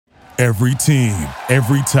Every team,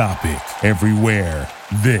 every topic, everywhere.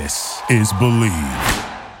 This is Believe.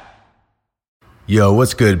 Yo,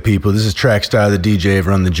 what's good, people? This is Trackstar, the DJ of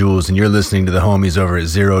Run the Jewels, and you're listening to the homies over at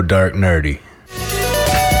Zero Dark Nerdy.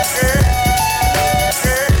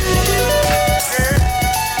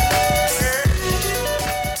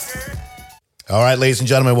 All right, ladies and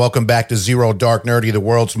gentlemen, welcome back to Zero Dark Nerdy, the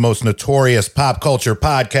world's most notorious pop culture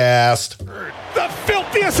podcast. The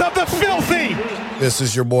filthiest of the filthy. This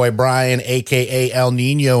is your boy Brian, a.k.a. El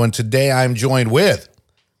Nino, and today I'm joined with...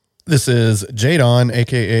 This is Jadon,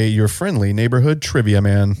 a.k.a. your friendly neighborhood trivia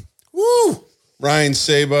man. Woo! Ryan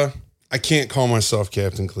Saba. I can't call myself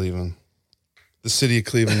Captain Cleveland. The city of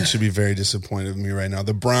Cleveland should be very disappointed with me right now.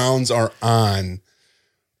 The Browns are on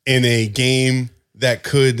in a game that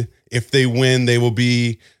could... If they win, they will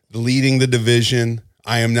be leading the division.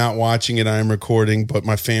 I am not watching it. I am recording, but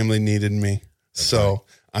my family needed me. Okay. So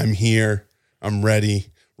I'm here. I'm ready.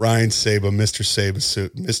 Ryan Saba, Mr.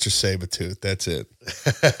 Sabatooth. That's it.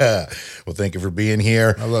 Well, thank you for being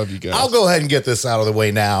here. I love you guys. I'll go ahead and get this out of the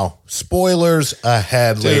way now. Spoilers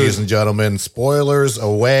ahead, Dude. ladies and gentlemen. Spoilers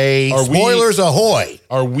away. Spoilers ahoy.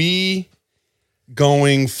 Are we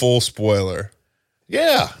going full spoiler?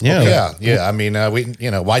 Yeah. I mean,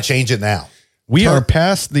 why change it now? We are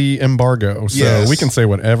past the embargo, so we can say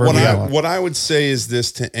whatever we want. What I would say is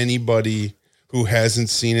this to anybody who hasn't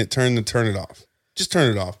seen it, turn it off. Just turn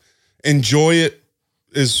it off. Enjoy it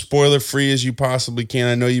as spoiler-free as you possibly can.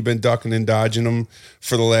 I know you've been ducking and dodging them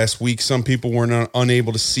for the last week. Some people were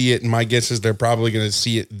unable to see it, and my guess is they're probably going to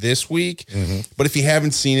see it this week. Mm-hmm. But if you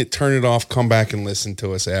haven't seen it, turn it off. Come back and listen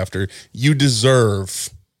to us after. You deserve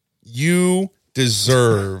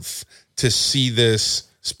to see this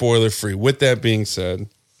spoiler-free. With that being said,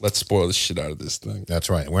 let's spoil the shit out of this thing. That's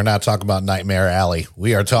right. We're not talking about Nightmare Alley.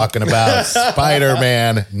 We are talking about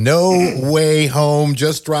Spider-Man No Way Home.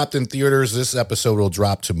 Just dropped in theaters. This episode will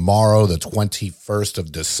drop tomorrow, the 21st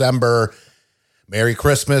of December. Merry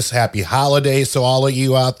Christmas. Happy holidays to all of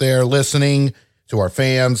you out there listening, to our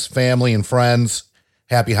fans, family, and friends.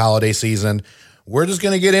 Happy holiday season. We're just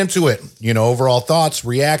going to get into it. Overall thoughts,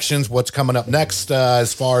 reactions, what's coming up next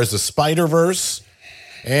as far as the Spider-Verse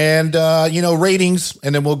and, ratings,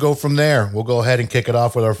 and then we'll go from there. We'll go ahead and kick it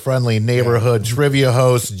off with our friendly neighborhood trivia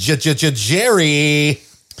host, Jerry.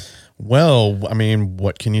 Well, I mean,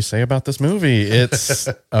 what can you say about this movie? It's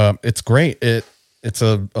it's great. It's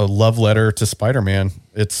a love letter to Spider-Man.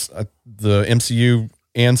 It's the MCU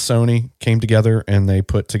and Sony came together and they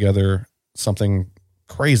put together something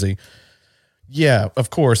crazy. Yeah, of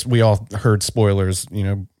course, we all heard spoilers,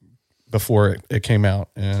 before it came out,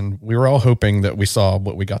 and we were all hoping that we saw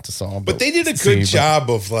what we got to saw. But they did a good job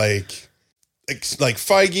of like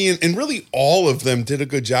Feige and really all of them did a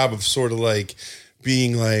good job of sort of like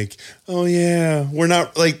being like, oh yeah, we're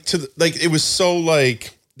not like it was so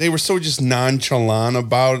like they were so just nonchalant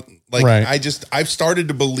about like right. I've started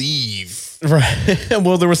to believe. Right.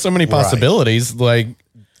 Well, there were so many possibilities. Right. Like,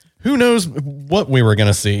 who knows what we were going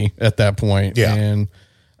to see at that point. Yeah. And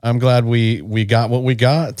I'm glad we got what we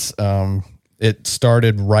got. It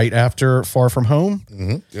started right after Far From Home.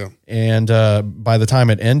 Mm-hmm. Yeah. And by the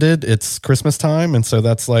time it ended, it's Christmas time. And so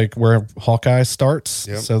that's like where Hawkeye starts.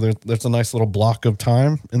 Yep. So there's a nice little block of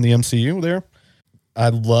time in the MCU there. I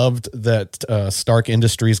loved that Stark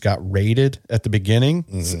Industries got raided at the beginning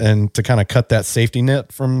and to kind of cut that safety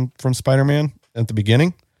net from Spider-Man at the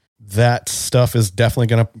beginning. That stuff is definitely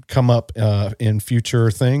going to come up in future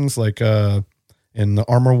things, like in the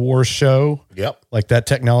Armor Wars show. Yep. Like that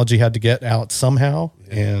technology had to get out somehow,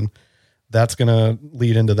 and that's going to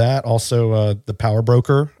lead into that. Also, the power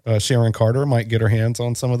broker, Sharon Carter, might get her hands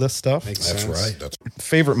on some of this stuff. That's right. That's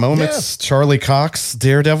favorite moments. Yeah. Charlie Cox,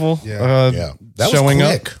 Daredevil. That showing was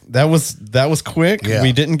quick. Up. That was quick. Yeah.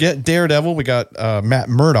 We didn't get Daredevil. We got Matt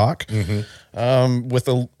Murdock. With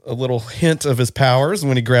a little hint of his powers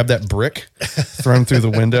when he grabbed that brick thrown through the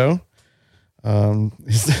window.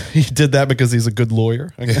 He did that because he's a good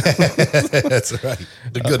lawyer. I guess. That's right.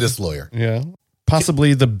 The goodest lawyer. Yeah.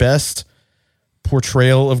 Possibly the best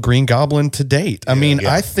portrayal of Green Goblin to date. I mean,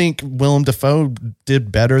 I think Willem Dafoe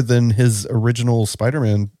did better than his original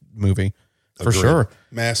Spider-Man movie for sure.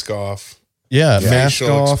 Mask off. Yeah, mask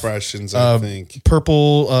facial off, expressions, I think.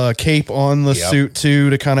 Purple cape on the suit too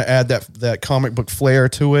to kind of add that comic book flair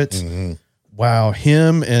to it. Mm-hmm. Wow,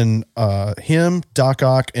 him, Doc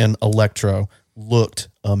Ock, and Electro looked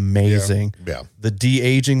amazing. Yeah. The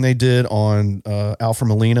de-aging they did on Alfred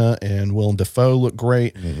Molina and Willem Dafoe looked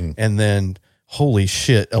great. And then, holy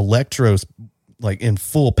shit, Electro's like in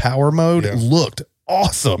full power mode looked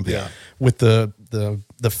awesome. Yeah. With the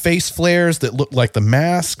face flares that looked like the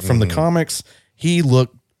mask from the comics. He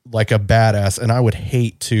looked like a badass, and I would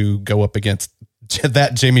hate to go up against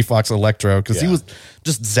that Jamie Foxx Electro because he was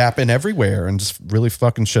just zapping everywhere and just really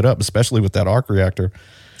fucking shit up, especially with that arc reactor.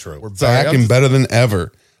 True. We're back and better than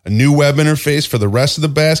ever. A new web interface for the rest of the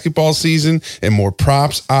basketball season and more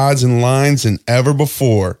props, odds, and lines than ever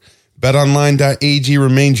before. BetOnline.ag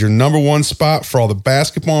remains your number one spot for all the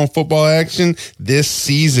basketball and football action this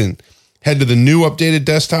season. Head to the new updated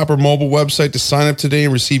desktop or mobile website to sign up today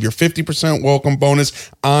and receive your 50% welcome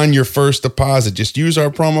bonus on your first deposit. Just use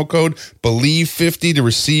our promo code BELIEVE50 to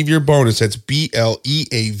receive your bonus. That's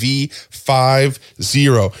BLEAV50.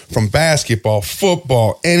 From basketball,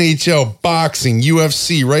 football, NHL, boxing,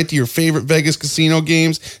 UFC, right to your favorite Vegas casino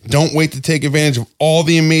games. Don't wait to take advantage of all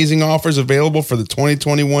the amazing offers available for the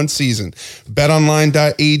 2021 season.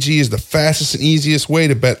 BetOnline.ag is the fastest and easiest way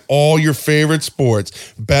to bet all your favorite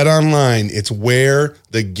sports. BetOnline. It's where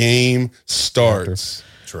the game starts.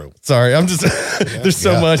 True. Sorry, I'm just there's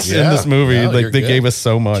so much in this movie. Like they gave us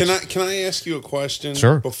so much. Can I ask you a question?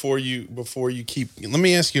 Sure. Before you keep, let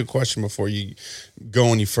me ask you a question before you go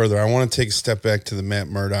any further. I want to take a step back to the Matt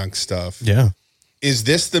Murdock stuff. Yeah. Is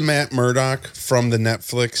this the Matt Murdock from the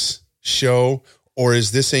Netflix show, or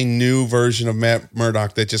is this a new version of Matt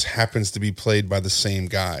Murdock that just happens to be played by the same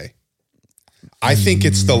guy? I think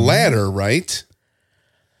it's the latter, right?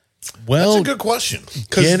 Well, that's a good question.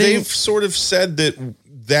 Because they've sort of said that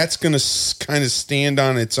that's going to kind of stand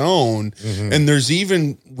on its own. Mm-hmm. And there's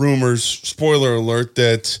even rumors, spoiler alert,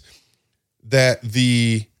 that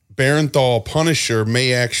the Barenthal Punisher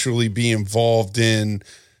may actually be involved in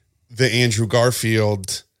the Andrew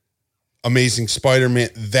Garfield Amazing Spider-Man,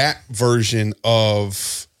 that version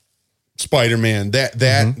of Spider-Man,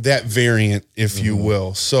 that variant, if you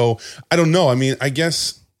will. So I don't know. I mean, I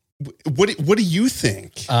guess... What do you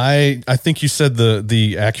think? I think you said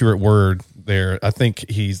the accurate word there. I think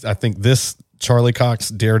this Charlie Cox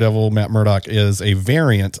Daredevil Matt Murdock is a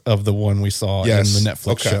variant of the one we saw in the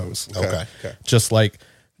Netflix shows. Okay. Just like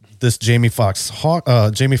this Jamie Foxx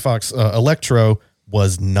Electro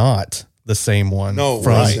was not the same one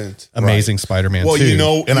from Amazing Spider-Man 2.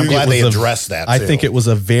 Well, and I'm glad they addressed that too. I think it was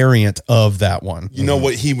a variant of that one. You know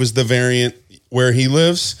what? He was the variant where he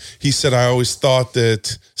lives. He said, I always thought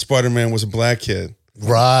that Spider-Man was a black kid.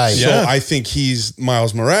 Right. So I think he's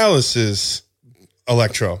Miles Morales'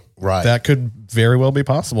 Electro. Right. That could very well be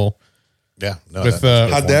possible. Yeah. No, With,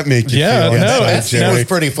 how'd that make you feel? That was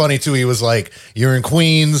pretty funny too. He was like, you're in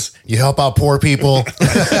Queens, you help out poor people.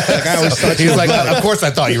 He was like, of course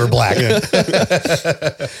I thought you were black.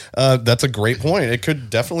 That's a great point. It could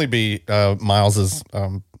definitely be Miles's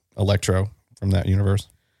Electro from that universe.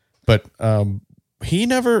 But he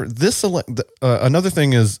never, another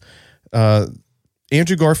thing is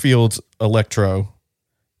Andrew Garfield's Electro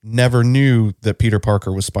never knew that Peter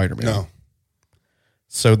Parker was Spider-Man. No.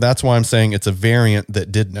 So that's why I'm saying it's a variant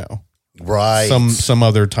that did know. Right. Some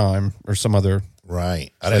other time or some other.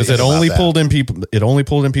 Right. Because it only pulled in people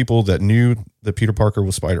that knew that Peter Parker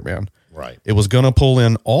was Spider-Man. Right. It was going to pull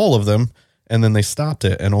in all of them, and then they stopped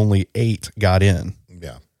it, and only 8 got in.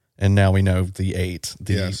 Yeah. And now we know the 8.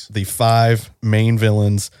 The 5 main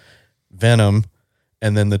villains, Venom,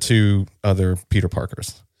 and then the 2 other Peter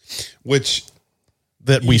Parkers. Which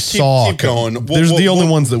that we saw. Keep going. There's the only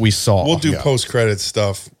ones that we saw. We'll do post-credit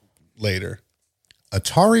stuff later.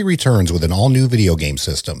 Atari returns with an all-new video game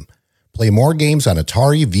system. Play more games on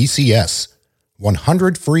Atari VCS.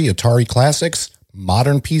 100 free Atari classics,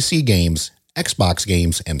 modern PC games, Xbox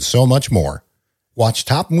games, and so much more. Watch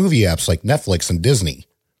top movie apps like Netflix and Disney.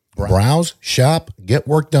 Browse, shop, get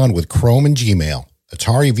work done with Chrome and Gmail.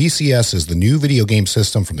 Atari VCS is the new video game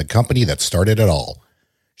system from the company that started it all.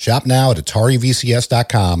 Shop now at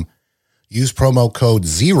AtariVCS.com. Use promo code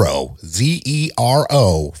ZERO,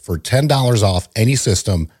 ZERO, for $10 off any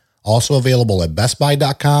system. Also available at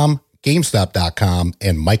BestBuy.com, GameStop.com,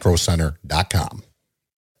 and MicroCenter.com.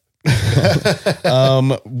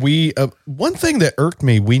 One thing that irked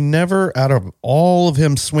me, we never, out of all of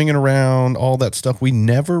him swinging around, all that stuff, we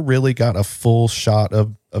never really got a full shot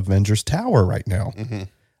of Avengers Tower right now. Mm-hmm.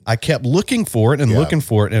 I kept looking for it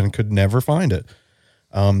and could never find it.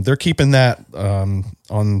 They're keeping that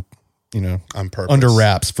on purpose, under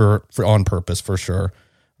wraps for on purpose for sure.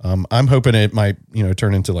 I'm hoping it might,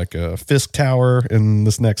 turn into like a Fisk Tower in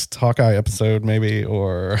this next Hawkeye episode, maybe,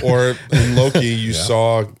 or in Loki, you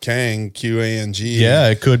saw Kang, Q-A-N-G. Yeah,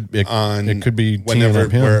 it could be when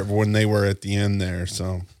they were at the end there.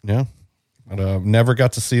 So yeah, but never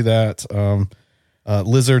got to see that.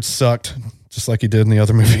 Lizard sucked just like he did in the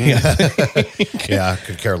other movie. Yeah, I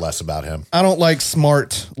could care less about him. I don't like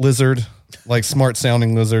smart Lizard, like smart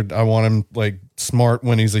sounding Lizard. I want him like smart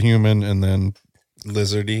when he's a human, and then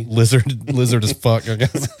Lizard as fuck, I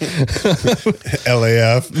guess.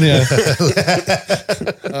 LAF. Yeah.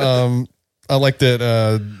 I like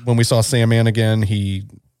that when we saw Sandman again, he's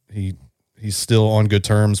still on good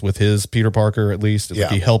terms with his Peter Parker, at least. Yeah.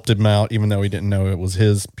 He helped him out, even though he didn't know it was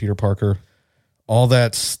his Peter Parker. All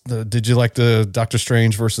that. Did you like the Doctor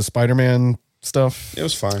Strange versus Spider-Man stuff? It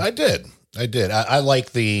was fine. I did. I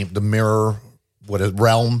like the mirror,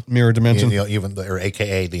 realm, Mirror dimension. Or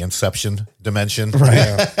AKA the Inception dimension,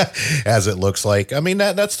 Right. as it looks like. I mean,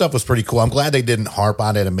 that stuff was pretty cool. I'm glad they didn't harp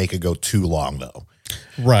on it and make it go too long, though.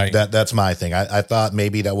 Right. That's my thing. I thought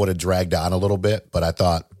maybe that would have dragged on a little bit, but I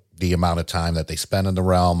thought the amount of time that they spent in the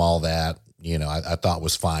realm, all that, I thought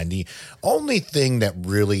was fine. The only thing that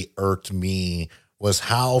really irked me was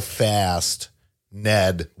how fast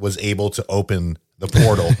Ned was able to open the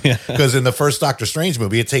portal. Because in the first Doctor Strange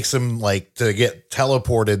movie, it takes him to get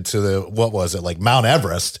teleported to Mount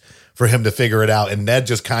Everest for him to figure it out. And Ned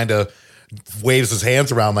just kind of waves his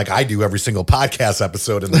hands around like I do every single podcast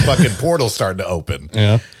episode, and the fucking portal's starting to open.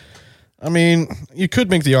 Yeah. I mean, you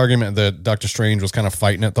could make the argument that Doctor Strange was kind of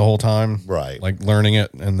fighting it the whole time. Right. Like learning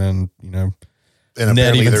it, and then, And Ned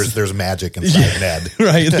apparently even- there's magic inside Ned.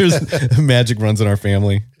 right. There's magic runs in our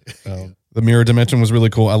family. The mirror dimension was really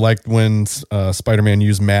cool. I liked when Spider-Man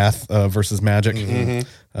used math versus magic.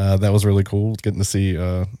 That was really cool. Getting to see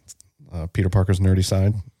Peter Parker's nerdy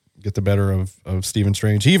side get the better of Stephen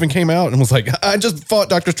Strange. He even came out and was like, I just fought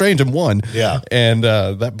Doctor Strange and won. Yeah. And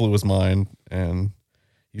that blew his mind. And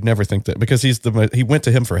you'd never think that, because he went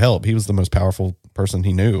to him for help. He was the most powerful person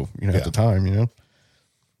he knew, at the time,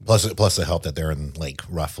 Plus the help that they're in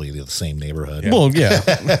roughly the same neighborhood. Well, yeah.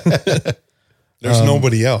 There's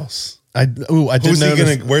nobody else. I did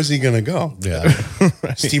notice. Where's he gonna go? Yeah.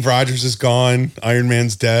 Steve Rogers is gone. Iron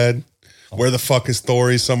Man's dead. Where the fuck is Thor?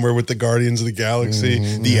 He's somewhere with the Guardians of the Galaxy,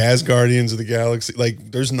 the Asgardians of the Galaxy.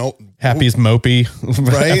 There's no Happy's mopey,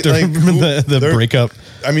 Right? After the breakup.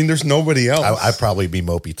 I mean, there's nobody else. I'd probably be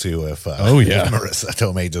mopey too if Oh, yeah. if Marissa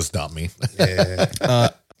Tomei just dumped me.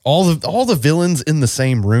 All the villains in the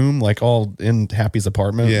same room, all in Happy's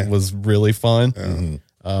apartment, was really fun.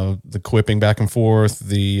 The quipping back and forth,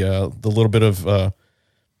 the little bit of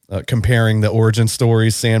comparing the origin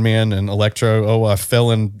stories, Sandman and Electro. Oh, I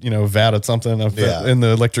fell in vat at something. In the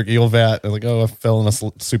electric eel vat. I fell in a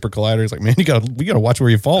super collider. He's like, man, we gotta watch where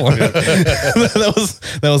you fall. that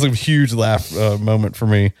was a huge laugh moment for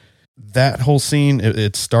me. That whole scene,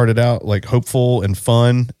 it started out hopeful and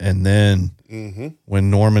fun, and then when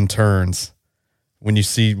Norman turns, when you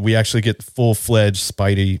see, we actually get full-fledged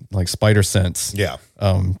spider sense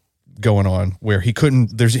going on, where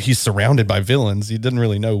he's surrounded by villains. He didn't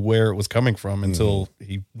really know where it was coming from until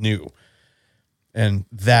he knew. And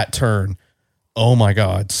that turn, oh my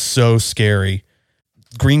God, so scary.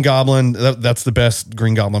 Green Goblin, that's the best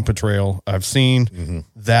Green Goblin portrayal I've seen.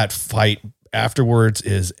 That fight afterwards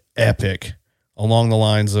is epic, along the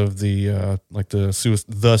lines of the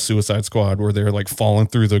Suicide Squad, where they're falling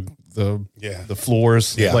through the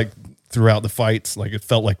floors throughout the fights. It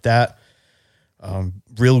felt like that.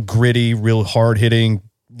 Real gritty, real hard hitting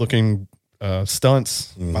looking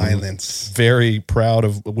stunts. Violence. Very proud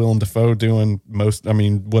of Willem Dafoe doing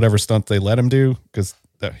whatever stunt they let him do, because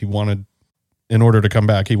he wanted, in order to come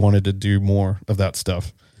back, he wanted to do more of that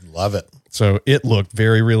stuff. Love it. So it looked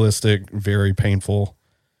very realistic, very painful.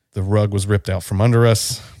 The rug was ripped out from under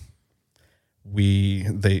us.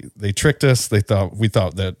 They tricked us. We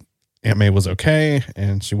thought that Aunt May was okay,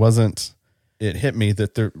 and she wasn't. It hit me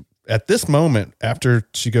that at this moment, after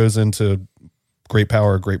she goes into great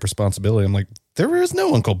power, great responsibility, I'm like, there is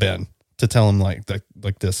no Uncle Ben to tell him like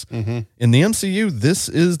this. In the MCU, this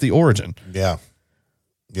is the origin. Yeah.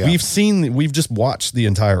 We've just watched the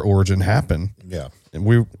entire origin happen. Yeah. And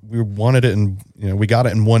we wanted it, and we got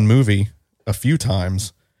it in one movie a few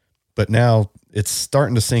times, but now it's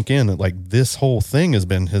starting to sink in that this whole thing has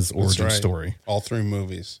been his origin story. All 3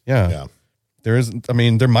 movies. Yeah. There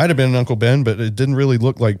might have been an Uncle Ben, but it didn't really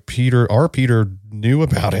look like Peter knew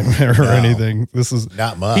about him or anything. This is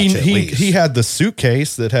not much. He had the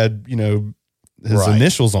suitcase that had, his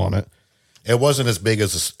initials on it. It wasn't as big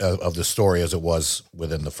as of the story as it was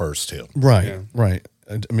within the first 2. Right. Yeah. Right.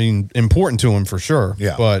 Important to him for sure.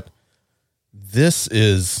 Yeah. But this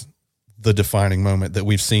is the defining moment that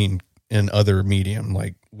we've seen in other medium.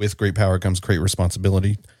 With great power comes great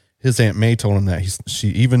responsibility. His Aunt May told him that she,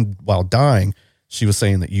 even while dying, she was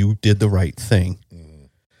saying that you did the right thing.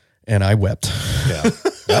 And I wept. Yeah.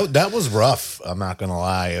 That was rough. I'm not going to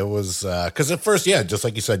lie. It was, cause at first, just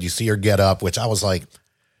like you said, you see her get up, which I was like,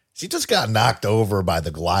 she just got knocked over by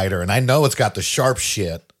the glider. And I know it's got the sharp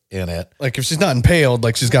shit in it. Like if she's not impaled,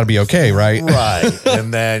 like she's got to be okay, right? Right.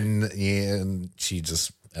 And then she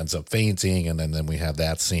just ends up fainting. And then we have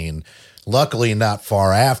that scene. Luckily, not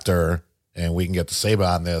far after, and we can get to Saba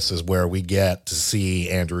on this, is where we get to see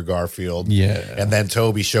Andrew Garfield. Yeah. And then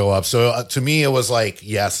Toby show up. So to me, it was like,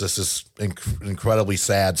 yes, this is incredibly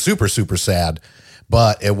sad, super, super sad.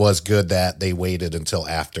 But it was good that they waited until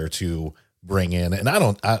after to bring in. And I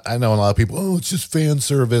know a lot of people, oh, it's just fan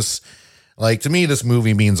service. Like, to me, this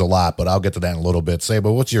movie means a lot, but I'll get to that in a little bit.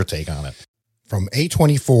 Saba, what's your take on it? From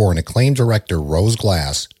A24 and acclaimed director Rose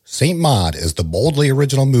Glass, Saint Maud is the boldly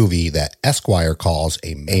original movie that Esquire calls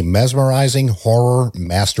a mesmerizing horror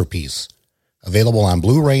masterpiece. Available on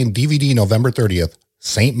Blu-ray and DVD November 30th,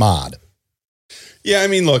 Saint Maud. Yeah, I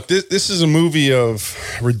mean, look, this is a movie of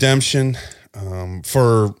redemption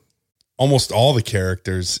for almost all the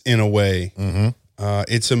characters in a way. Mm-hmm.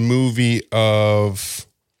 It's a movie of,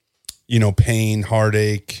 pain,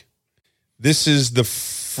 heartache. This is the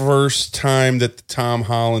first time that Tom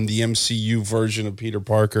Holland, the MCU version of Peter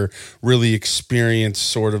Parker, really experienced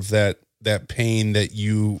sort of that pain that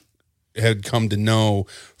you had come to know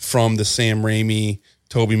from the Sam Raimi,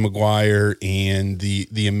 Tobey Maguire, and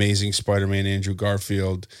the Amazing Spider-Man Andrew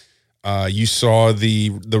Garfield. You saw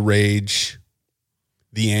the rage,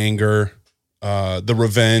 the anger, the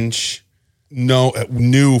revenge,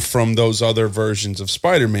 new from those other versions of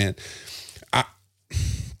Spider-Man.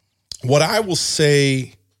 What I will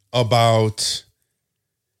say about,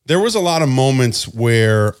 there was a lot of moments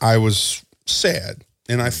where I was sad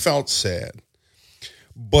and I felt sad,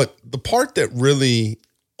 but the part that really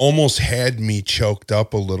almost had me choked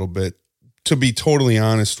up a little bit, to be totally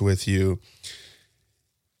honest with you,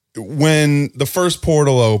 when the first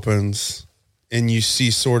portal opens and you see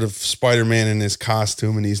sort of Spider-Man in his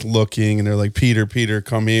costume and he's looking and they're like, Peter,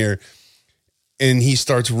 come here. And he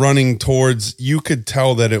starts running towards, you could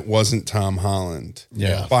tell that it wasn't Tom Holland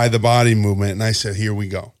by the body movement. And I said, here we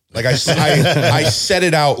go. Like I said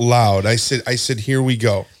it out loud. I said, here we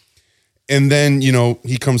go. And then,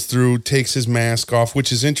 he comes through, takes his mask off,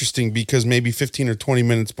 which is interesting because maybe 15 or 20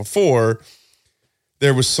 minutes before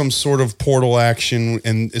there was some sort of portal action.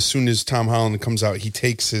 And as soon as Tom Holland comes out, he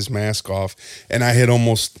takes his mask off. And I had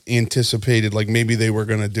almost anticipated like maybe they were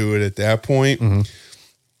going to do it at that point. Mm-hmm.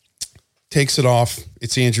 Takes it off.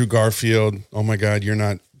 It's Andrew Garfield. Oh my God, you're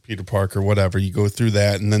not Peter Parker, whatever. You go through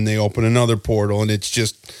that and then they open another portal and it's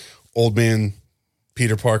just old man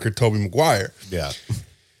Peter Parker, Tobey Maguire. Yeah.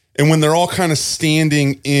 And when they're all kind of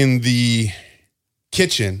standing in the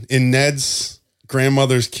kitchen, in Ned's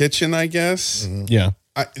grandmother's kitchen, I guess. Mm-hmm. Yeah.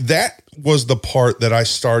 That was the part that I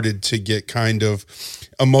started to get kind of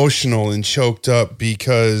emotional and choked up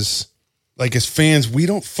because like as fans, we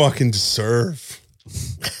don't fucking deserve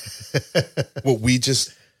what we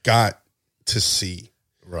just got to see.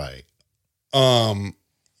 Right.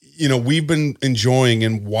 We've been enjoying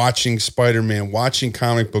and watching Spider-Man, watching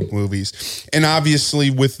comic book movies. And obviously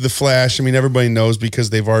with The Flash, I mean, everybody knows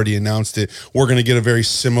because they've already announced it, we're going to get a very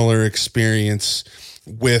similar experience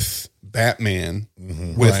with Batman,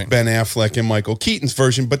 with Ben Affleck and Michael Keaton's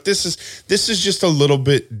version. But this is just a little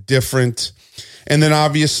bit different. And then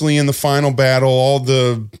obviously in the final battle, all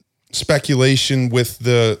the speculation with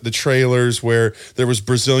the trailers where there was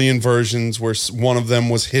Brazilian versions where one of them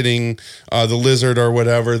was hitting the lizard or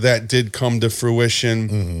whatever, that did come to fruition.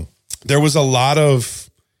 Mm-hmm. There was a lot of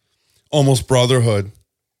almost brotherhood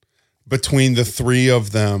between the three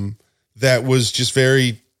of them that was just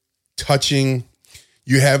very touching.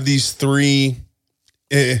 You have these three,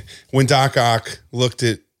 when Doc Ock looked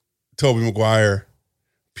at Tobey Maguire,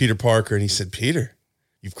 Peter Parker, and he said, Peter,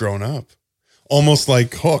 you've grown up. Almost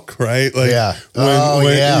like Hook, right? Like,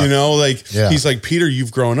 he's like, Peter,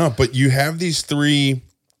 you've grown up. But you have these three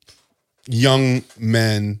young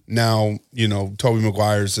men now, Tobey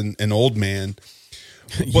Maguire's an old man.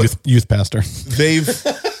 Youth pastor.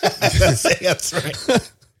 That's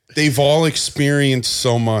right. They've all experienced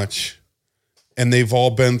so much, and they've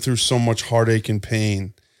all been through so much heartache and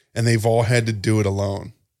pain, and they've all had to do it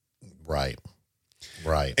alone. Right.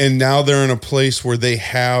 And now they're in a place where they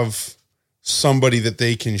have somebody that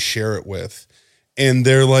they can share it with, and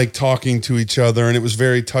they're like talking to each other, and it was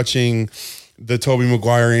very touching. The Tobey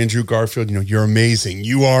Maguire, Andrew Garfield, you're amazing.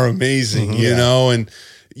 You are amazing, and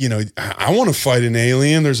I want to fight an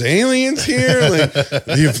alien. There's aliens here. Like,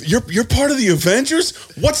 you're part of the Avengers.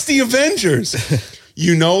 What's the Avengers?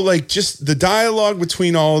 Just the dialogue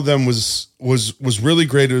between all of them was really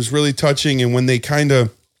great. It was really touching. And when they kind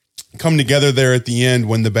of come together there at the end,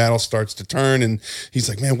 when the battle starts to turn, and he's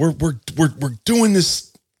like, man, we're doing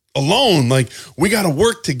this alone. Like, we got to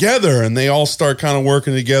work together. And they all start kind of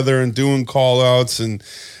working together and doing call outs. And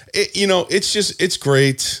it's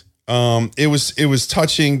great. It was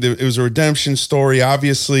touching. It was a redemption story.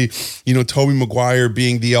 Obviously, Tobey Maguire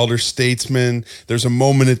being the elder statesman. There's a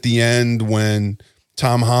moment at the end when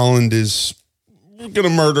Tom Holland is going to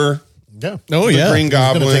murder Yeah. Oh, The yeah. Green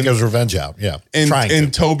Goblin. Gonna take his revenge out. Yeah.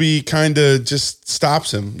 And Toby kind of just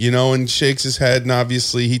stops him, and shakes his head. And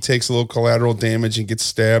obviously he takes a little collateral damage and gets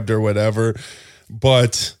stabbed or whatever.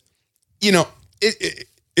 But,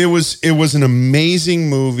 it was an amazing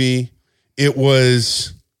movie. It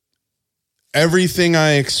was everything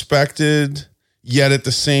I expected, yet at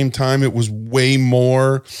the same time, it was way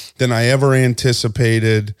more than I ever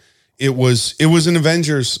anticipated. It was an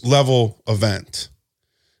Avengers level event.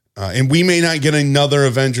 And we may not get another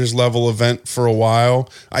Avengers level event for a while.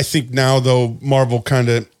 I think now, though, Marvel kind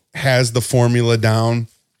of has the formula down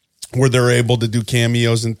where they're able to do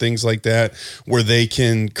cameos and things like that, where they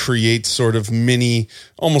can create sort of mini,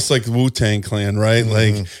 almost like the Wu-Tang Clan, right?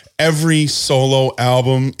 Like every solo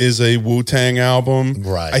album is a Wu-Tang album.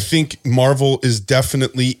 Right. I think Marvel is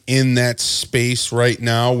definitely in that space right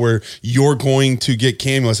now where you're going to get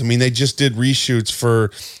cameos. I mean, they just did reshoots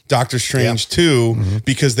for Doctor Strange 2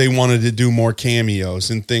 because they wanted to do more cameos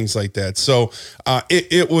and things like that. So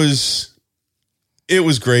it was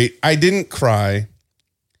great. I didn't cry.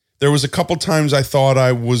 There was a couple times I thought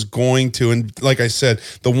I was going to, and like I said,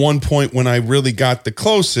 the one point when I really got the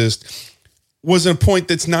closest was a point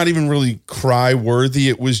that's not even really cry worthy.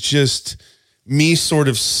 It was just me sort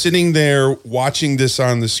of sitting there watching this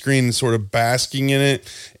on the screen and sort of basking in it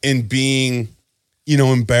and being,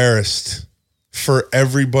 embarrassed for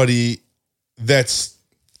everybody that's,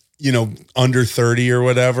 under 30 or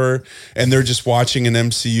whatever. And they're just watching an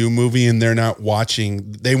MCU movie and they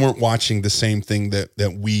weren't watching the same thing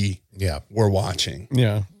that we were watching.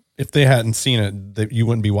 Yeah. If they hadn't seen it, you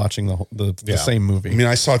wouldn't be watching the same movie. I mean,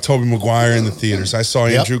 I saw Tobey Maguire in the theaters. I saw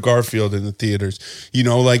Andrew Garfield in the theaters.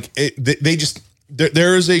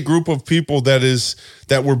 There is a group of people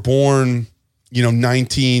that were born,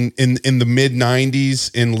 19 in the mid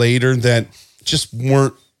 90s and later that just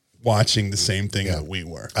weren't watching the same thing that we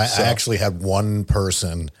were. I actually had one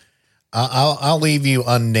person. I'll leave you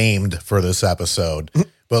unnamed for this episode,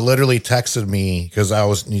 but literally texted me because I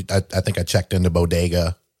think I checked into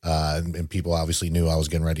Bodega. And people obviously knew I was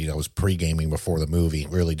getting ready. I was pre-gaming before the movie,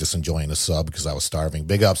 really just enjoying a sub because I was starving.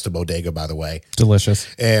 Big ups to Bodega, by the way.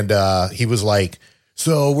 Delicious. And he was like,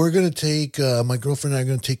 so we're going to take, my girlfriend and I are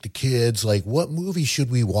going to take the kids. Like, what movie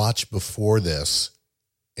should we watch before this?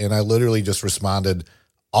 And I literally just responded,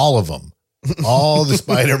 all of them. All the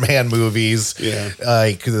Spider-Man movies. Yeah.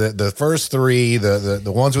 Like the first three, the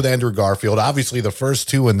ones with Andrew Garfield, obviously the first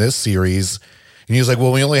two in this series. And he was like,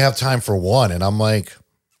 well, we only have time for one. And I'm like,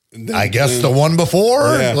 I guess the one before,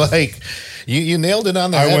 like you nailed it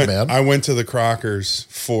on the head, man. I went to the Crockers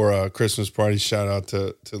for a Christmas party. Shout out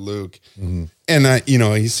to Luke. And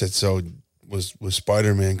he said, so was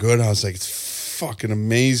Spider-Man good? I was like, it's fucking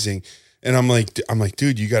amazing. And I'm like,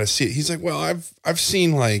 dude, you got to see it. He's like, well, I've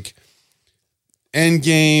seen like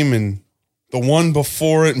Endgame and the one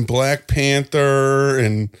before it and Black Panther.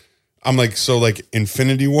 And I'm like, so like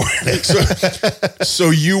Infinity War.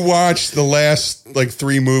 so you watched the last like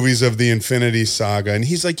 3 movies of the Infinity Saga. And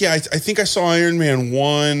he's like, yeah, I think I saw Iron Man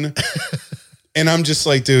 1. And I'm just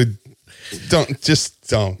like, dude, don't.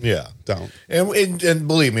 Yeah. Don't. And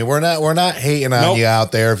believe me, we're not hating on you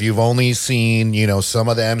out there if you've only seen, some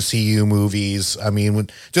of the MCU movies. I mean,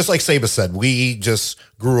 just like Saba said, we just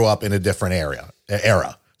grew up in a different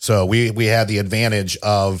era. So we had the advantage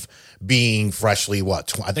of being freshly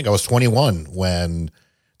I think I was 21 when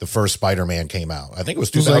the first Spider-Man came out. I think it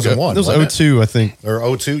was 2001. It was 02, I think.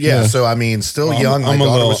 Or 02, yeah. So, I mean, still young. I'm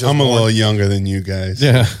a little younger than you guys.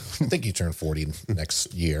 Yeah. I think you turn 40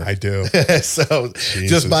 next year. I do. So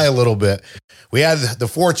just by a little bit. We had the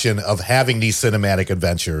fortune of having these cinematic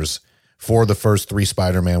adventures for the first 3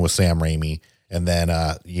 Spider-Man with Sam Raimi. And then,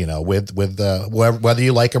 with whether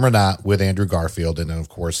you like him or not, with Andrew Garfield. And then, of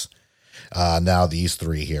course, now these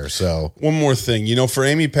 3 here. So one more thing, for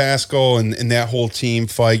Amy Pascal and that whole team,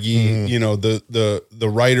 Feige, the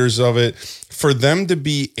writers of it, for them to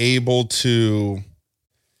be able to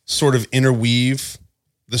sort of interweave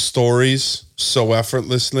the stories so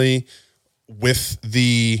effortlessly with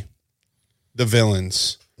the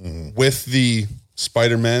villains, with the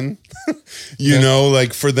Spider-Man,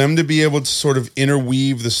 like for them to be able to sort of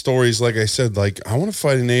interweave the stories. Like I said, like, I want to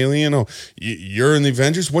fight an alien. Oh, you're in the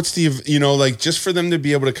Avengers. What's the, like just for them to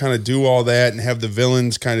be able to kind of do all that and have the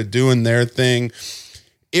villains kind of doing their thing.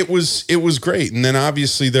 It was great. And then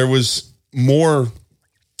obviously there was more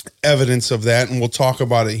evidence of that, and we'll talk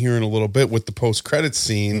about it here in a little bit with the post-credits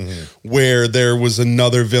scene where there was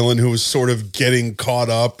another villain who was sort of getting caught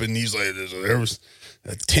up, and he's like, there was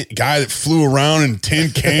a guy that flew around in a tin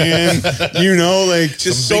can, like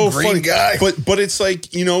just so funny guy. But it's like,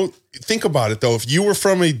 think about it though. If you were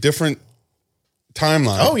from a different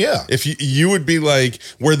timeline, oh yeah, if you would be like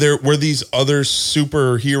where these other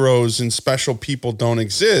superheroes and special people don't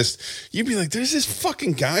exist, you'd be like, there's this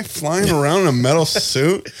fucking guy flying around in a metal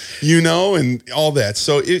suit, and all that.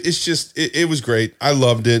 So it's just it was great. I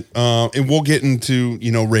loved it, and we'll get into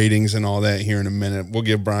ratings and all that here in a minute. We'll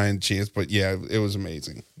give Brian a chance, but yeah, it was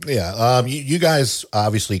amazing. Yeah, you guys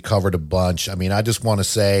obviously covered a bunch. I mean, I just want to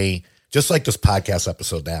say, just like this podcast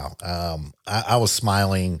episode now, I was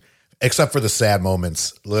smiling, except for the sad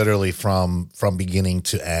moments, literally from beginning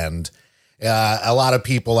to end. A lot of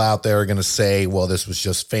people out there are going to say, well, this was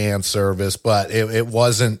just fan service, but it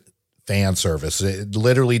wasn't fan service. It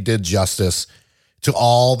literally did justice to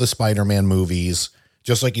all the Spider-Man movies,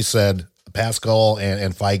 just like you said, Pascal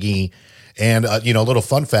and Feige. And, a little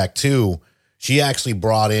fun fact, too, she actually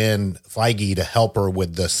brought in Feige to help her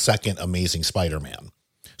with the second Amazing Spider-Man.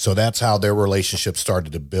 So that's how their relationship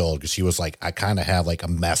started to build, because she was like, I kind of have like a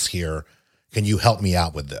mess here. Can you help me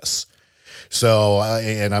out with this? So,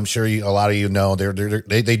 and I'm sure a lot of you know,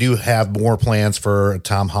 they do have more plans for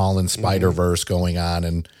Tom Holland's Spider-Verse going on,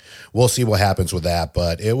 and we'll see what happens with that.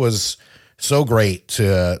 But it was so great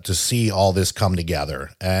to see all this come together.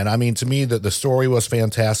 And I mean, to me, the story was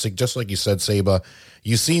fantastic. Just like you said, Saba,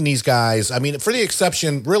 you've seen these guys. I mean, for the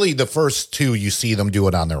exception, really the first two, you see them do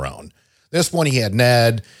it on their own. This one, he had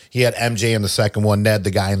Ned, he had MJ in the second one, Ned,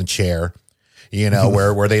 the guy in the chair,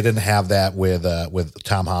 where they didn't have that with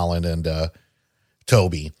Tom Holland and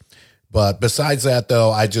Toby. But besides that,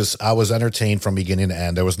 though, I was entertained from beginning to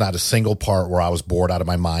end. There was not a single part where I was bored out of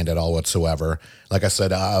my mind at all whatsoever. Like I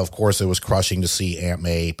said, of course, it was crushing to see Aunt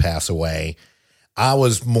May pass away. I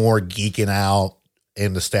was more geeking out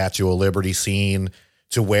in the Statue of Liberty scene,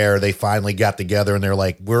 to where they finally got together and they're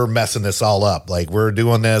like, we're messing this all up. Like, we're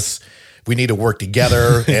doing this. We need to work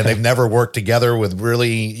together. And they've never worked together with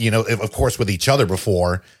really, of course, with each other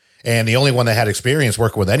before. And the only one that had experience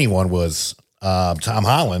working with anyone was Tom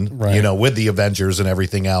Holland, right. With the Avengers and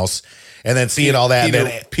everything else. And then seeing all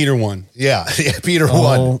that. Peter won. Yeah, Peter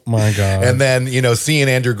won. Oh, my God. And then, seeing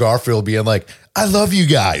Andrew Garfield being like, I love you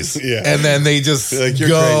guys. Yeah. And then they just like,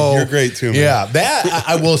 go. Great. You're great too, man. Yeah, that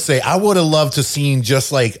I will say, I would have loved to seen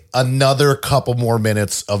just like another couple more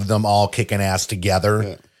minutes of them all kicking ass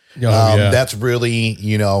together. Yeah. That's really,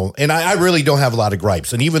 and I really don't have a lot of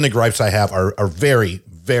gripes. And even the gripes I have are very,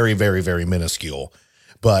 very, very, very minuscule.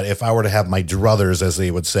 But if I were to have my druthers, as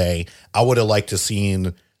they would say, I would have liked to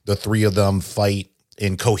seen the three of them fight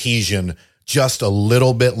in cohesion just a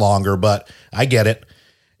little bit longer, but I get it.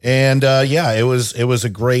 And it was a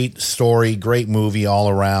great story, great movie all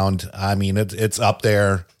around. I mean, it's up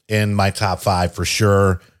there in my top 5 for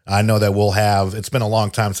sure. I know that it's been a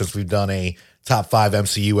long time since we've done a top 5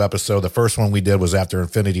 MCU episode. The first one we did was after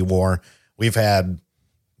Infinity War. We've had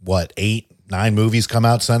 8, 9 movies come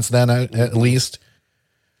out since then, at least.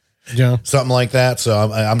 Yeah, something like that.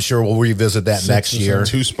 So I'm sure we'll revisit that next year.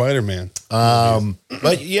 2 Spider-Man.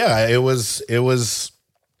 But yeah, it was.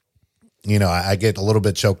 I get a little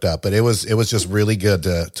bit choked up, but it was just really good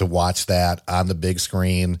to watch that on the big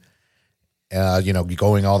screen.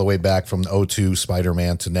 Going all the way back from the 02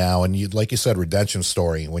 Spider-Man to now, and like you said, redemption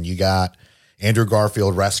story when you got Andrew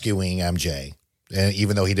Garfield rescuing MJ, and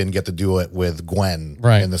even though he didn't get to do it with Gwen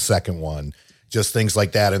in the second one. Just things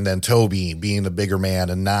like that. And then Toby being the bigger man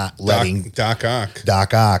and not letting Doc Ock.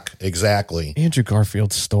 Doc Ock, exactly. Andrew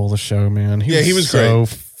Garfield stole the show, man. He was so great.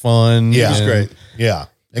 Fun. Yeah, he was great. Yeah.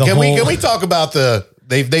 And can we talk about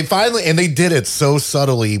they finally, and they did it so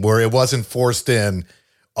subtly where it wasn't forced in,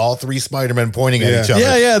 all 3 Spider-Men pointing at each other.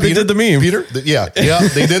 Yeah, they did the meme. Peter? Yeah,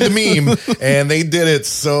 they did the meme. And they did it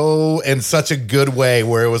in such a good way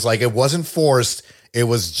where it was like, it wasn't forced. It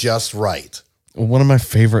was just right. One of my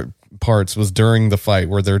favorite parts was during the fight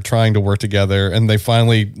where they're trying to work together and they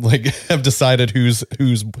finally have decided who's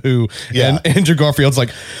who. Yeah. And Andrew Garfield's like,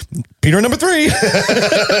 Peter number 3.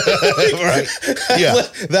 Right. Yeah.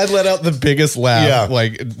 That let out the biggest laugh.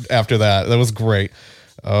 After that was great.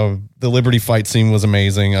 The Liberty fight scene was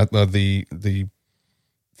amazing. The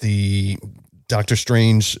Doctor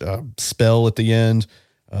Strange spell at the end,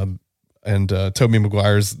 and Tobey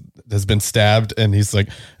Maguire's has been stabbed, and he's like,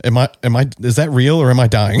 is that real or am I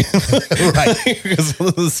dying? Right. Because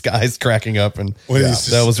this guy's cracking up, and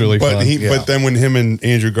that was really fun. But then when him and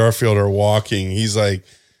Andrew Garfield are walking, he's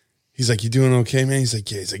He's like, "You doing okay, man?" He's like,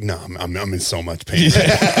 "Yeah." He's like, "No, I'm in so much pain."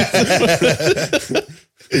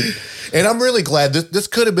 And I'm really glad this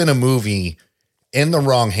could have been a movie in the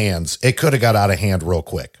wrong hands. It could have got out of hand real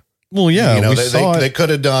quick. Well, yeah, You know, we they, saw they it. could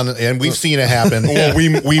have done, and we've seen it happen. Well, we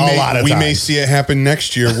lot of may times. see it happen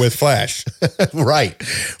next year with Flash. Right.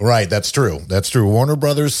 That's true. Warner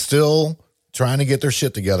Brothers still trying to get their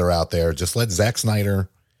shit together out there. Just let Zack Snyder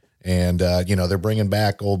and, they're bringing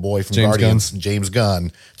back old boy from James Guardians, James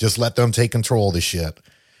Gunn. Just let them take control of the shit.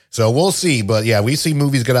 So we'll see. But yeah, we see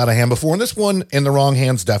movies get out of hand before. And this one in the wrong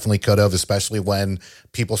hands definitely could have, especially when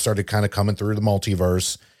people started kind of coming through the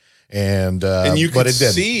multiverse. And And you but could it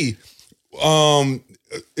didn't. see,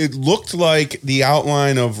 it looked like the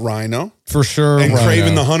outline of Rhino. For sure. And Rhino.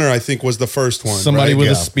 Craven the Hunter, I think, was the first one. Somebody right? with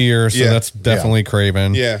Yeah. a spear, so Yeah. that's definitely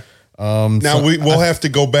Craven. Yeah. Now we'll have to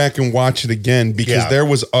go back and watch it again because Yeah. there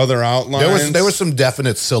was other outlines. There was some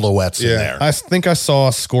definite silhouettes in Yeah. there. I think I saw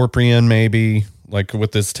a Scorpion maybe like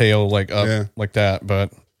with his tail like up Yeah. like that,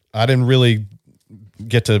 but I didn't really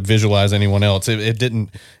get to visualize anyone else.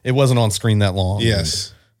 It wasn't on screen that long.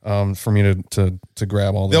 Yes. For me to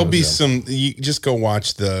grab all. There'll those, be yeah. some. You just go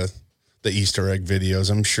watch the Easter egg videos.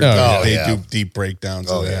 I'm sure Oh, they yeah. do deep breakdowns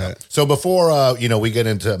of that. So before we get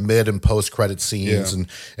into mid and post credit scenes Yeah.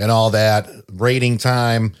 and all that rating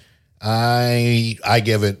time, I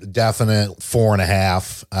give it definite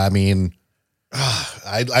 4.5. I mean,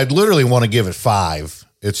 I'd literally want to give it 5.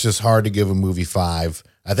 It's just hard to give a movie 5.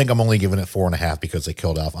 I think I'm only giving it 4.5 because they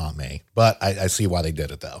killed off Aunt May, but I see why they did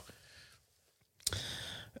it though.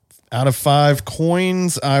 Out of 5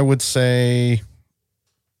 coins, I would say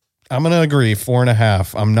I'm going to agree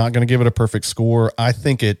 4.5. I'm not going to give it a perfect score. I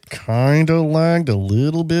think it kind of lagged a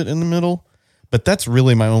little bit in the middle, but that's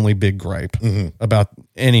really my only big gripe about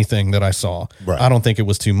anything that I saw. Right. I don't think it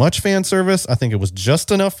was too much fan service. I think it was just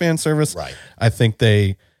enough fan service. Right. I think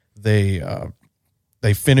they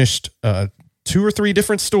finished 2 or 3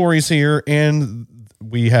 different stories here, and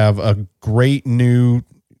we have a great new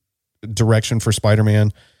direction for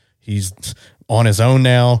Spider-Man. He's on his own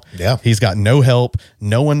now. Yeah. He's got no help.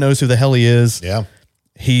 No one knows who the hell he is. Yeah.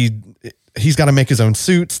 He's got to make his own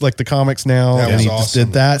suits like the comics now. That and was he awesome. just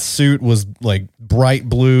did that suit was like bright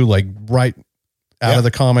blue, like right out Yeah. of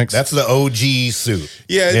the comics. That's the OG suit.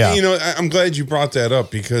 Yeah, I'm glad you brought that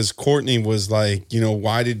up because Courtney was like,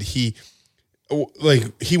 why did he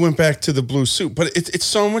went back to the blue suit, but it's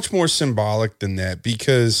so much more symbolic than that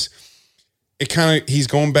because he's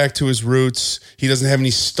going back to his roots. He doesn't have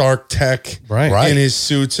any Stark tech Right. in his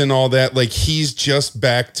suits and all that. Like he's just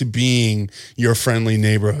back to being your friendly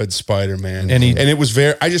neighborhood Spider-Man. And it was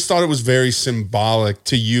I just thought it was very symbolic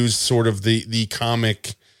to use sort of the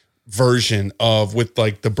comic version of with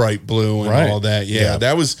like the bright blue and Right. all that. Yeah.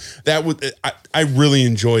 I really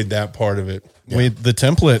enjoyed that part of it. The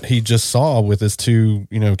template he just saw with his 2,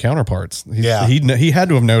 counterparts. Yeah. He had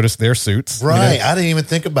to have noticed their suits. Right. I didn't even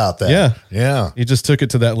think about that. Yeah. Yeah. He just took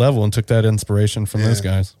it to that level and took that inspiration from those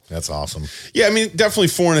guys. That's awesome. Yeah, I mean, definitely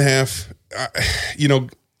 4.5.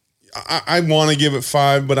 I want to give it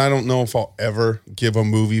 5, but I don't know if I'll ever give a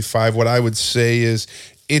movie 5. What I would say is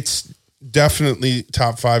it's definitely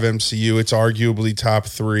top 5 MCU. It's arguably top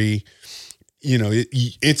 3.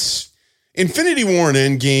 It's Infinity War and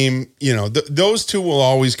Endgame. Those two will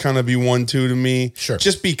always kind of be 1-2 to me. Sure.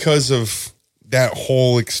 Just because of that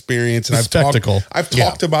whole experience. And The spectacle. I've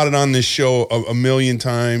talked about it on this show a million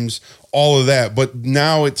times, all of that. But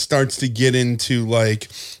now it starts to get into like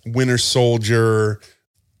Winter Soldier.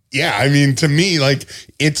 Yeah, I mean, to me, like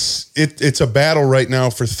it's a battle right now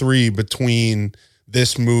for 3 between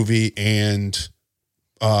this movie and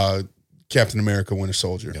Captain America: Winter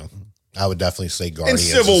Soldier. Yeah. I would definitely say And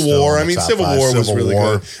Guardians. Civil is still War. in I the mean, top Civil 5. War was really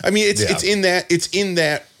War. good. I mean, it's Yeah. in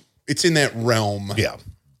that realm. Yeah.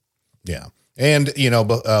 Yeah. And,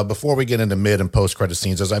 before we get into mid and post credit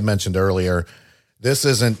scenes, as I mentioned earlier, this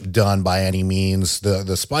isn't done by any means.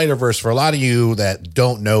 The Spider-Verse, for a lot of you that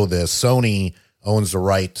don't know this, Sony owns the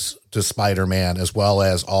rights to Spider-Man as well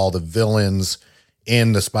as all the villains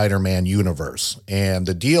in the Spider-Man universe. And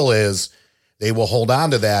the deal is they will hold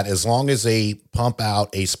on to that as long as they pump out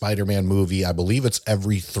a Spider-Man movie. I believe it's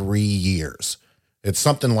every 3 years. It's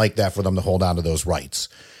something like that for them to hold on to those rights.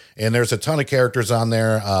 And there's a ton of characters on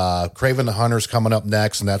there. Craven the Hunter's coming up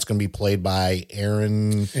next, and that's going to be played by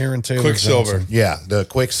Aaron Taylor Quicksilver. Johnson. Yeah, the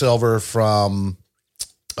Quicksilver from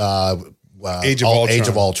Age of Ultron. Age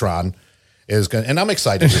of Ultron is going, and I'm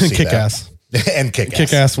excited to see Kick-Ass. that. And Kick-Ass.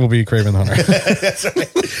 Kick-Ass will be Craven the Hunter. That's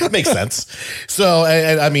right. Makes sense. So,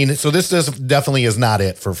 I mean, so this definitely is not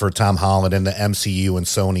it for Tom Holland and the MCU and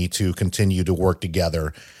Sony to continue to work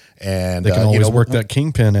together And They can always work that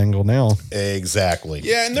Kingpin angle now. Exactly.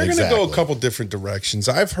 Yeah, and they're going to go a couple different directions.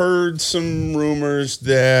 I've heard some rumors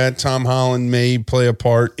that Tom Holland may play a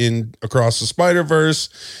part in Across the Spider-Verse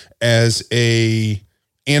as a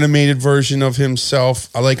animated version of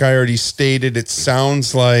himself. Like I already stated, it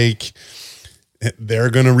sounds like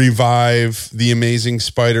they're going to revive the Amazing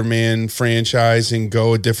Spider-Man franchise and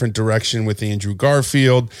go a different direction with Andrew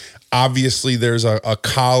Garfield. Obviously, there's a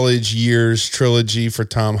college years trilogy for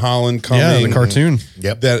Tom Holland coming. Yeah, the cartoon.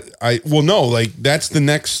 Yep. That's the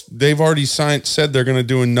next. They've already said they're going to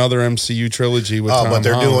do another MCU trilogy with Tom but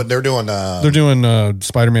Holland. they're doing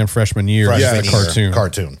Spider-Man freshman year. freshman the year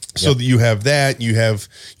cartoon. So you have that. You have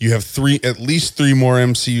at least three more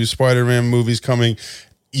MCU Spider-Man movies coming.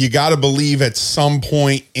 You got to believe at some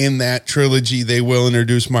point in that trilogy they will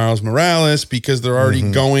introduce Miles Morales because they're already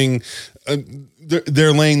going.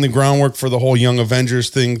 They're laying the groundwork for the whole Young Avengers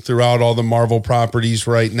thing throughout all the Marvel properties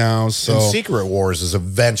right now. So And Secret Wars is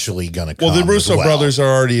eventually going to come. well, the Russo as well. brothers are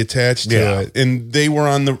already attached to Yeah. it, and they were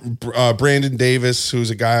on the Brandon Davis, who's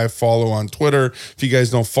a guy I follow on Twitter. If you guys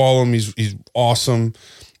don't follow him, he's awesome.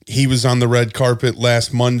 He was on the red carpet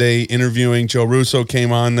last Monday interviewing. Joe Russo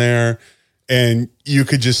came on there, and you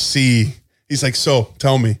could just see. He's like, "So,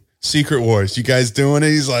 tell me, Secret Wars, you guys doing it?"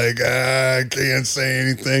 He's like, I can't say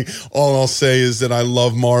anything. All I'll say is that I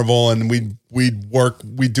love Marvel, and we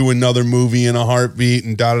do another movie in a heartbeat,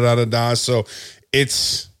 and da da da da da. So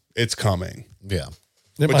it's coming. Yeah.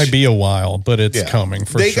 It might be a while, but it's coming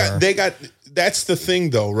for sure. They got. That's the thing,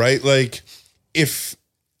 though, right? Like, if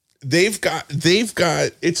they've got.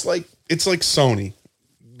 It's like Sony,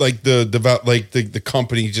 like the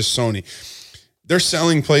company, just Sony. They're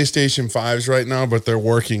selling PlayStation 5s right now, but they're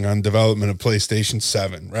working on development of PlayStation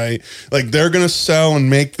 7, right? Like they're going to sell and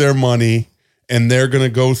make their money, and they're going to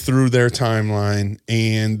go through their timeline,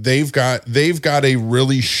 and they've got a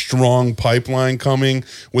really strong pipeline coming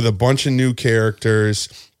with a bunch of new characters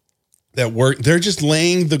that work. They're just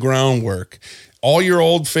laying the groundwork. All your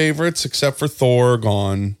old favorites except for Thor are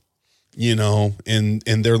gone. And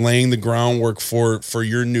they're laying the groundwork for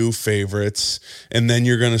your new favorites. And then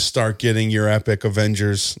you're going to start getting your epic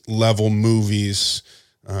Avengers level movies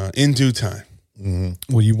in due time.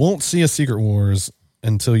 Well, you won't see a Secret Wars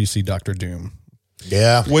until you see Doctor Doom.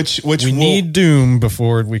 Yeah. Which We need Doom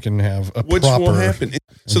before we can have a which proper. will happen.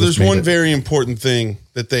 So just there's made one it. very important thing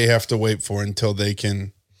that they have to wait for until they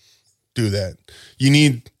can do that. You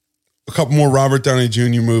need a couple more Robert Downey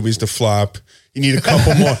Jr. movies to flop. You need a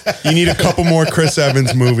couple more. You need a couple more Chris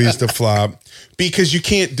Evans movies to flop, because you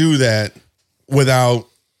can't do that without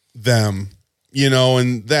them.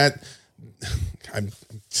 And that I'm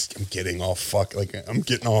getting all I'm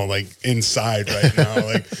getting all like inside right now,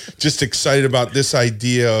 like just excited about this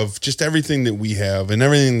idea of just everything that we have and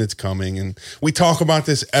everything that's coming. And we talk about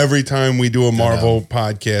this every time we do a Marvel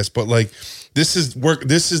podcast, but like this is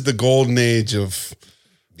the golden age of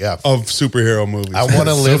superhero movies. I want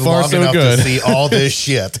to live So far, long so enough good. to see all this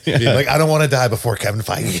shit. Like, I don't want to die before Kevin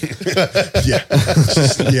Feige.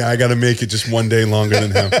 I got to make it just one day longer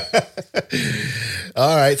than him.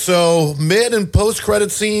 All right. So mid and post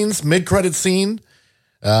credit scenes, mid credit scene.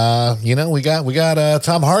 We got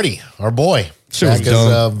Tom Hardy, our boy. Shit was back as, dumb.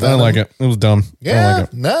 I Venom. don't like it. It was dumb. I Yeah, don't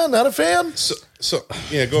like it. no, not a fan. So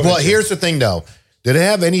yeah, go ahead. Well, here's the thing, though. Did it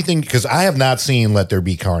have anything? Because I have not seen Let There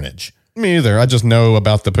Be Carnage. Me either. I just know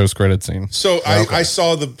about the post-credit scene. So I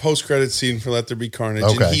saw the post-credit scene for Let There Be Carnage,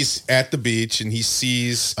 Okay. and he's at the beach, and he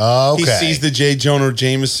sees Okay. the J. Jonah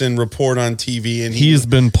Jameson report on TV, and He's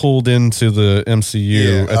been pulled into the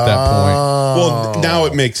MCU at that point. well, now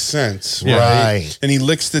it makes sense, Yeah. Right. And he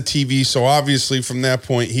licks the TV, so obviously from that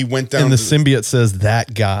point he went down. And the to- symbiote says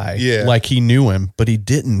that guy. Yeah. Like he knew him, but he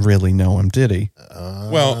didn't really know him, did he?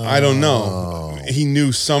 well, I don't know. He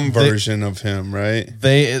knew some version of him, right?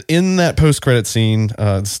 They in that post-credit scene,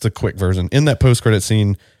 this is the quick version. In that post-credit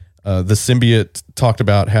scene, the symbiote talked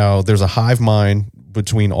about how there's a hive mind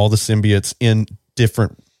between all the symbiotes in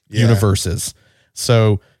different universes.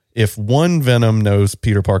 So if one Venom knows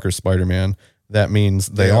Peter Parker's Spider-Man, that means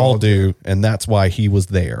they all do, and that's why he was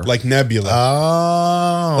there. Like Nebula,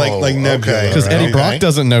 Oh, like Nebula, Because right? Eddie Brock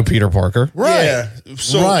doesn't know Peter Parker. Right. Yeah.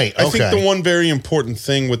 So Right, I think okay. the one very important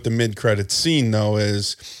thing with the mid-credit scene, though,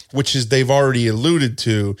 which they've already alluded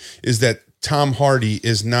to, is that Tom Hardy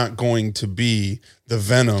is not going to be the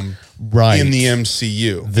Venom Right. in the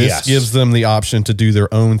MCU. This Yes. gives them the option to do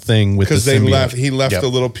their own thing with the Because symbiote. he left Yep. a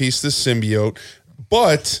little piece of the symbiote.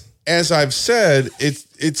 But as I've said,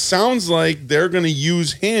 it sounds like they're going to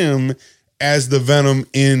use him as the Venom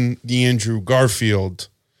in the Andrew Garfield,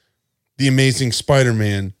 the Amazing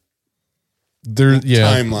Spider-Man There, yeah,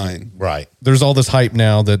 timeline. Right. there's all this hype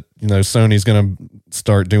now that Sony's going to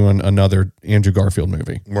start doing another Andrew Garfield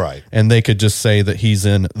movie. Right. And they could just say that he's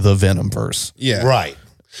in the Venomverse. Yeah. Right.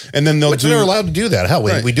 And then they'll They're allowed to do that. Hell,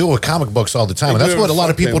 we do it with comic books all the time. And that's what a lot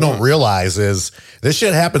of people don't realize is this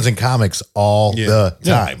shit happens in comics all the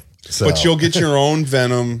time. So. But you'll get your own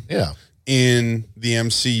Venom Yeah. in the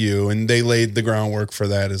MCU, and they laid the groundwork for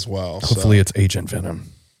that as well. Hopefully it's Agent Venom.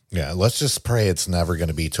 Yeah, let's just pray it's never going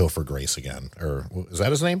to be Topher Grace again. Or is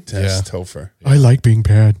that his name? Tess Topher. I like being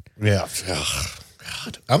bad. Yeah. Ugh,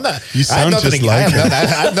 God. I'm not. You sound just like him. I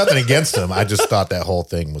have nothing against him. I just thought that whole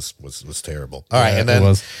thing was terrible. All right,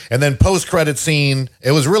 it and then post credit scene.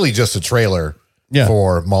 It was really just a trailer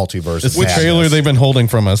for Multiverse. It's the trailer they've been holding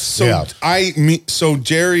from us. So so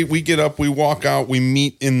Jerry, we get up, we walk out, we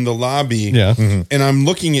meet in the lobby. Yeah. Mm-hmm. And I'm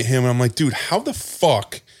looking at him and I'm like, dude, how the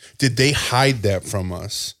fuck did they hide that from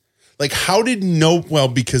us? Like, how did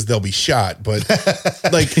because they'll be shot, but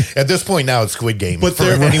like at this point now it's Squid Game. But for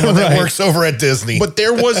there- anyone that works over at Disney. but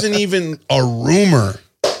there wasn't even a rumor.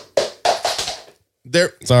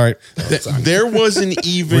 Sorry. There wasn't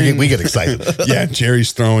even we get excited. yeah,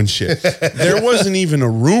 Jerry's throwing shit. There wasn't even a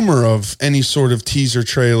rumor of any sort of teaser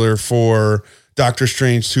trailer for Doctor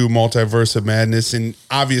Strange 2 Multiverse of Madness, and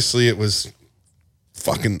obviously it was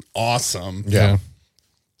fucking awesome. Yeah.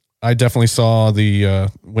 I definitely saw the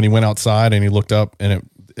when he went outside and he looked up and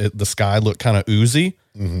the sky looked kind of oozy.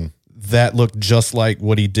 Mm-hmm. That looked just like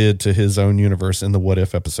what he did to his own universe in the What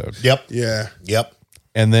If episode. Yep. Yeah. Yep.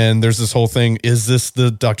 And then there's this whole thing. Is this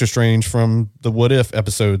the Doctor Strange from the What If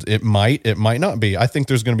episodes? It might not be. I think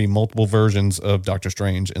there's going to be multiple versions of Doctor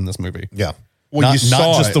Strange in this movie. Yeah. Well,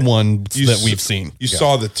 not just the ones that we've seen. You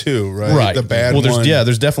saw the two, right? Right. The bad well, one.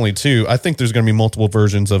 there's definitely two. I think there's going to be multiple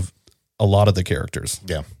versions of a lot of the characters.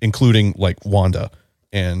 Yeah. Including like Wanda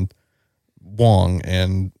and Wong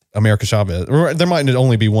and America Chavez. Or there might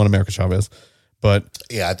only be one America Chavez, but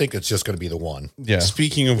Yeah, I think it's just going to be the one. yeah.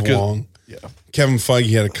 Speaking of Wong, Kevin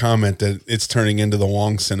Feige had a comment that it's turning into the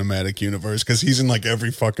Wong cinematic universe because he's in like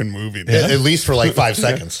every fucking movie, At least for like 5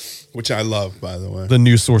 seconds. which I love, by the way. The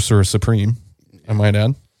new Sorcerer Supreme, I might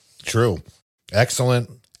add. True. Excellent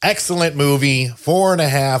movie.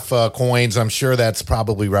 4.5 coins. I'm sure that's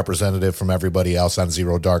probably representative from everybody else on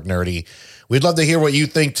Zero Dark Nerdy. We'd love to hear what you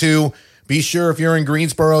think too. Be sure if you're in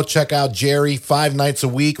Greensboro, check out Jerry 5 nights a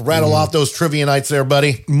week. Rattle off those trivia nights there,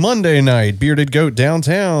 buddy. Monday night, Bearded Goat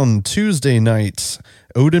Downtown. Tuesday night,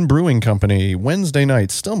 Odin Brewing Company. Wednesday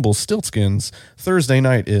night, Stumble Stiltskins. Thursday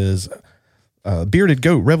night is Bearded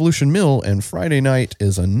Goat Revolution Mill. And Friday night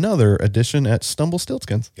is another edition at Stumble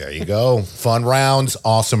Stiltskins. There you go. Fun rounds,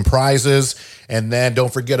 awesome prizes. And then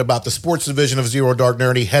don't forget about the sports division of Zero Dark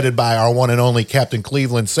Nerdy, headed by our one and only Captain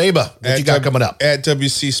Cleveland Saba. What you got coming up? At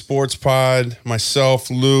WC Sports Pod, myself,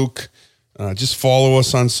 Luke. Just follow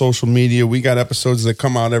us on social media. We got episodes that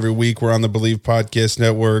come out every week. We're on the Believe Podcast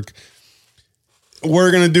Network.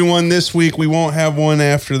 We're going to do one this week. We won't have one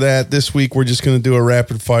after that. This week, we're just going to do a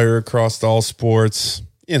rapid fire across all sports.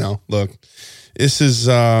 Look, this is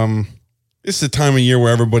the time of year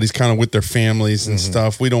where everybody's kind of with their families and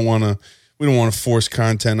stuff. We don't want to force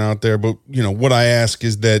content out there, but what I ask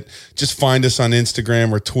is that just find us on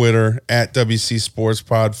Instagram or Twitter at WC Sports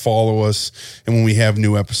Pod. Follow us, and when we have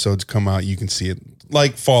new episodes come out, you can see it.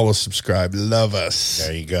 Like, follow, subscribe, love us.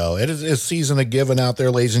 There you go. It is a season of giving out there,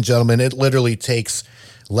 ladies and gentlemen. It literally takes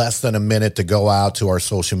less than a minute to go out to our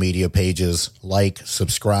social media pages, like,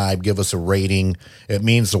 subscribe, give us a rating. It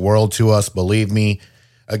means the world to us, believe me.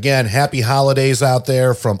 Again, happy holidays out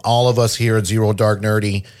there from all of us here at Zero Dark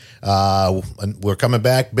Nerdy. We're coming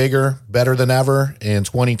back bigger, better than ever. In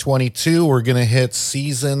 2022, we're going to hit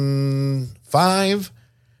season 5.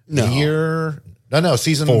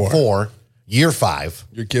 Season 4. Year 5.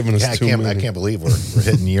 You're giving us I too many. can't believe we're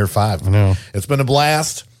hitting year 5. I know. It's been a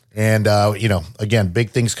blast. And, again, big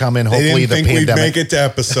things coming. They Hopefully didn't think the pandemic. we'd make it to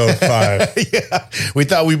episode 5. Yeah, we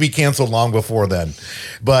thought we'd be canceled long before then.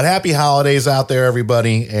 But happy holidays out there,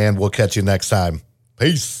 everybody. And we'll catch you next time.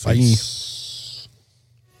 Peace. Bye.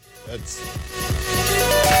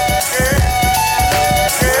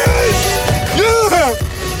 Yeah!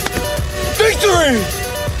 Victory!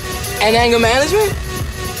 And anger management?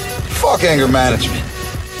 Fuck anger management.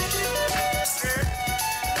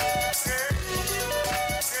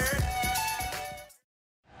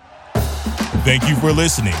 Thank you for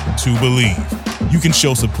listening to Believe. You can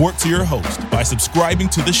show support to your host by subscribing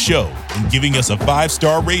to the show and giving us a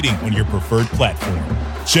 5-star rating on your preferred platform.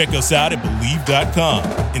 Check us out at Believe.com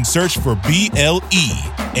and search for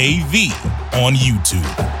BLEAV on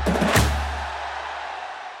YouTube.